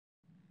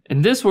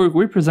In this work,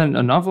 we present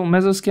a novel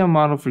meso-scale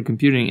model for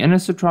computing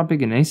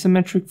anisotropic and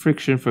asymmetric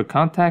friction for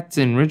contacts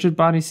in rigid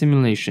body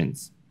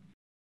simulations.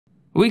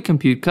 We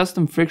compute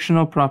custom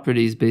frictional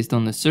properties based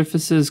on the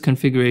surface's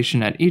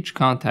configuration at each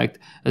contact,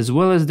 as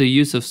well as the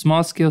use of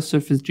small-scale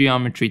surface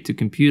geometry to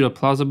compute a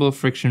plausible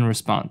friction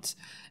response.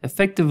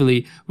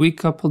 Effectively, we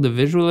couple the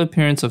visual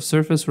appearance of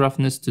surface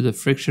roughness to the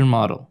friction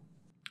model.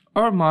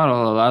 Our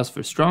model allows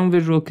for strong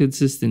visual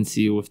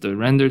consistency with the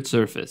rendered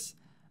surface.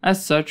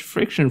 As such,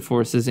 friction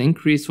forces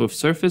increase with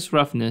surface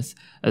roughness,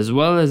 as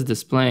well as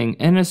displaying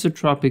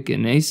anisotropic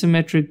and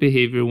asymmetric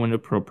behavior when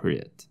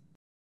appropriate.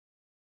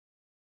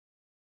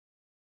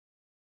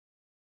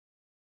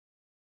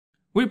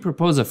 We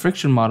propose a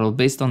friction model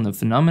based on the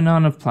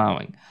phenomenon of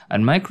plowing.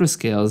 At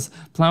microscales,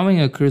 plowing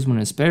occurs when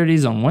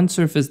asperities on one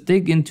surface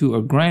dig into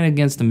or grind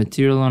against the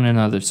material on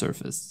another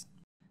surface.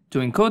 To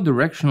encode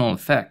directional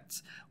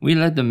effects, we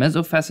let the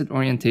mesofacet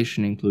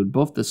orientation include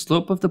both the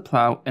slope of the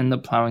plow and the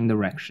plowing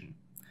direction.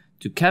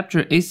 To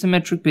capture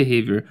asymmetric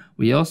behavior,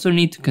 we also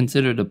need to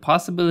consider the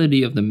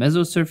possibility of the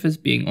mesosurface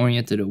being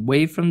oriented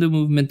away from the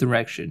movement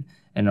direction,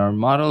 and our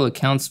model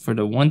accounts for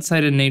the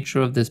one-sided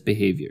nature of this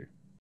behavior.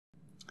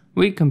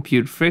 We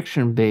compute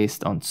friction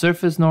based on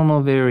surface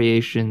normal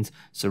variations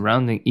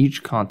surrounding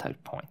each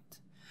contact point.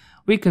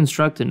 We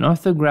construct an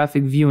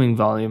orthographic viewing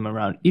volume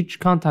around each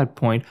contact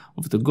point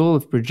with the goal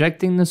of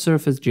projecting the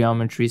surface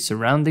geometry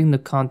surrounding the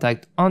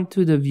contact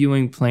onto the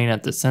viewing plane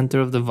at the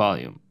center of the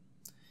volume.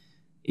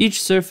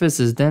 Each surface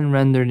is then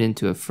rendered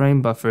into a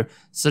frame buffer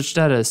such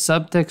that a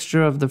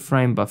subtexture of the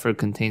frame buffer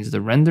contains the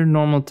rendered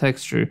normal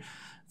texture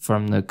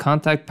from the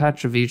contact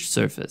patch of each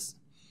surface.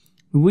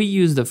 We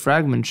use the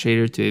fragment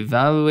shader to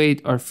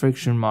evaluate our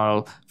friction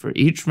model for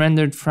each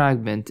rendered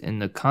fragment in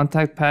the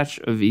contact patch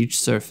of each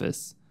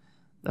surface.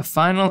 The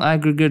final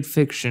aggregate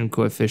friction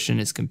coefficient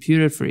is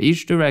computed for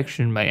each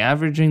direction by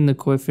averaging the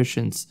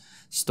coefficients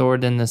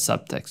stored in the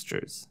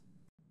subtextures.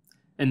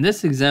 In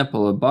this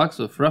example, a box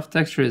with rough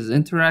texture is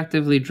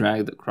interactively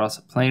dragged across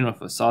a plane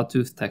with a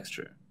sawtooth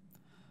texture.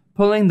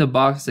 Pulling the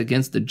box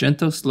against the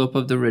gentle slope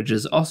of the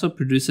ridges also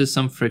produces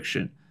some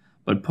friction,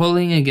 but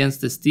pulling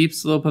against the steep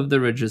slope of the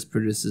ridges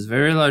produces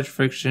very large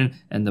friction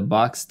and the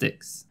box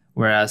sticks,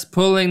 whereas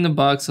pulling the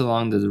box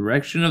along the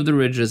direction of the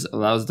ridges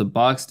allows the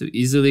box to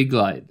easily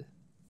glide.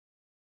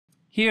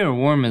 Here a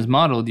worm is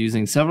modeled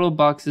using several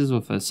boxes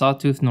with a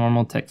sawtooth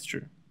normal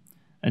texture.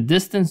 A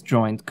distance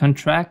joint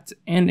contracts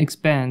and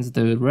expands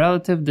the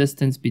relative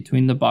distance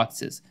between the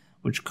boxes,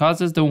 which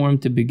causes the worm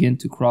to begin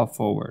to crawl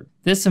forward.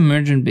 This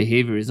emergent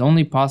behavior is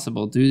only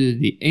possible due to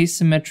the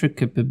asymmetric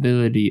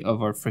capability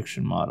of our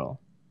friction model.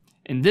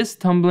 In this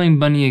tumbling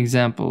bunny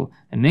example,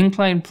 an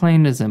inclined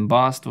plane is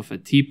embossed with a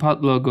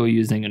teapot logo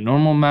using a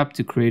normal map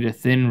to create a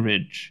thin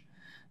ridge.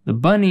 The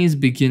bunnies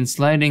begin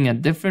sliding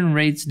at different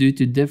rates due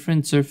to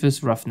different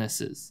surface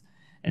roughnesses,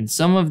 and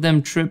some of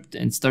them tripped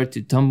and start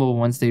to tumble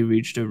once they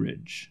reach the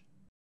ridge.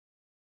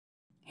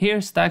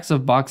 Here stacks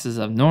of boxes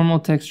of normal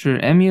texture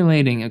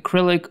emulating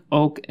acrylic,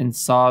 oak, and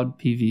sawed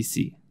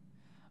PVC.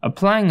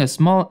 Applying a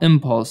small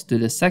impulse to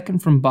the second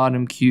from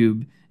bottom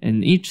cube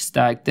in each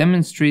stack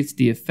demonstrates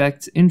the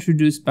effects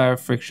introduced by our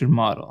friction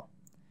model.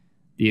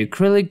 The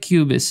acrylic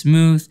cube is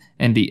smooth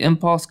and the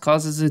impulse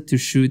causes it to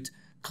shoot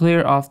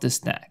clear off the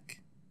stack.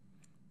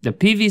 The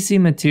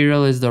PVC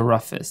material is the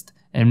roughest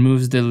and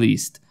moves the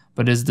least,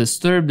 but is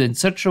disturbed in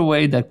such a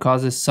way that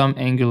causes some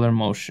angular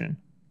motion.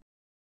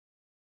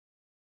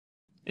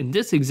 In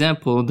this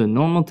example, the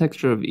normal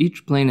texture of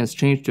each plane has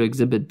changed to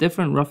exhibit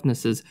different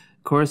roughnesses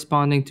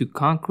corresponding to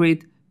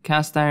concrete,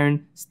 cast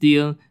iron,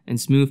 steel, and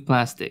smooth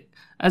plastic.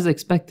 As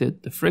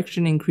expected, the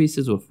friction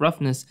increases with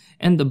roughness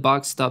and the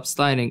box stops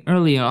sliding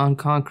early on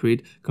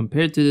concrete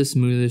compared to the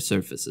smoother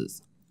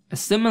surfaces. A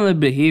similar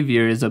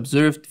behavior is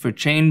observed for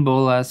chain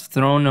bolas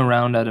thrown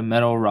around at a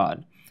metal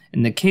rod.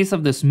 In the case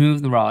of the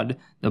smooth rod,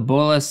 the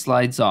bolas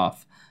slides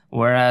off,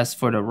 whereas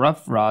for the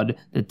rough rod,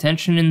 the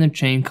tension in the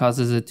chain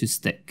causes it to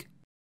stick.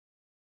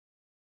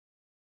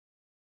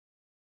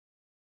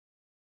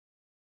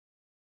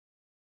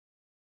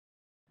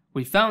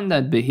 We found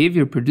that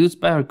behavior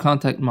produced by our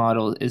contact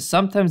model is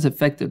sometimes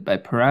affected by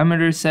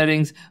parameter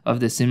settings of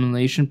the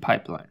simulation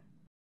pipeline.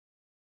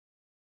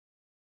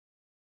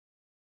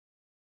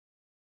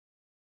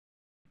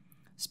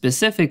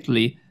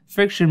 Specifically,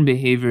 friction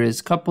behavior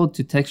is coupled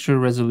to texture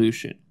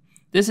resolution.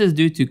 This is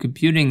due to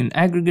computing an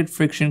aggregate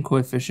friction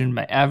coefficient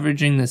by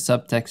averaging the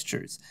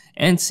subtextures,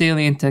 and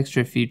salient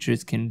texture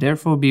features can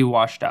therefore be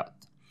washed out.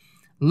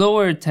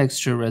 Lower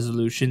texture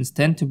resolutions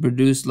tend to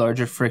produce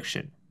larger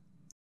friction.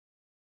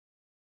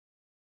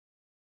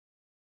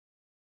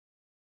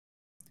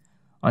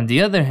 On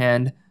the other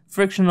hand,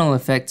 frictional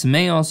effects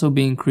may also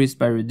be increased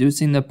by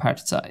reducing the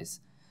patch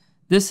size.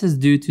 This is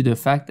due to the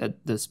fact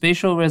that the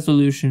spatial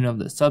resolution of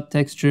the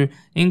subtexture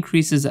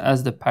increases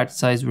as the patch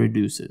size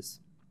reduces.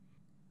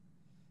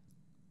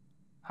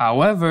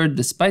 However,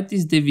 despite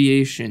these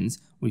deviations,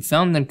 we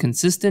found that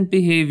consistent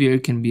behavior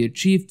can be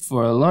achieved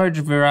for a large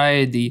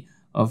variety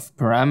of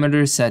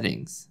parameter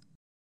settings.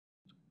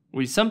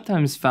 We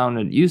sometimes found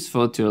it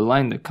useful to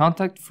align the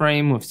contact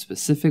frame with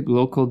specific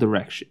local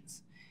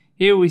directions.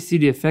 Here we see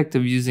the effect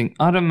of using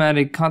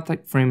automatic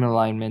contact frame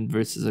alignment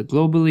versus a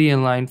globally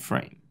aligned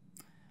frame.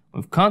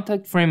 With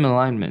contact frame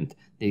alignment,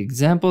 the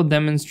example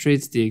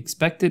demonstrates the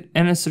expected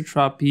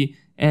anisotropy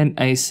and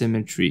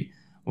asymmetry,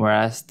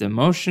 whereas the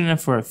motion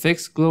for a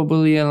fixed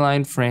globally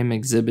aligned frame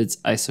exhibits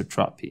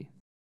isotropy.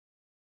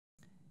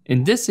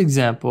 In this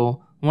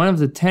example, one of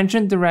the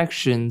tangent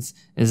directions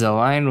is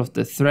aligned with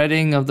the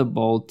threading of the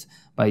bolt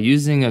by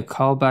using a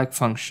callback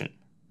function.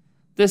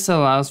 This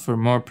allows for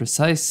more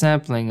precise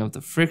sampling of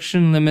the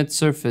friction limit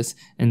surface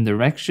in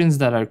directions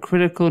that are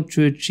critical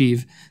to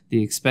achieve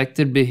the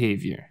expected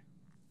behavior.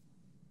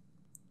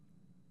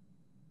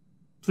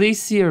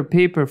 Please see our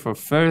paper for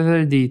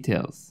further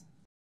details.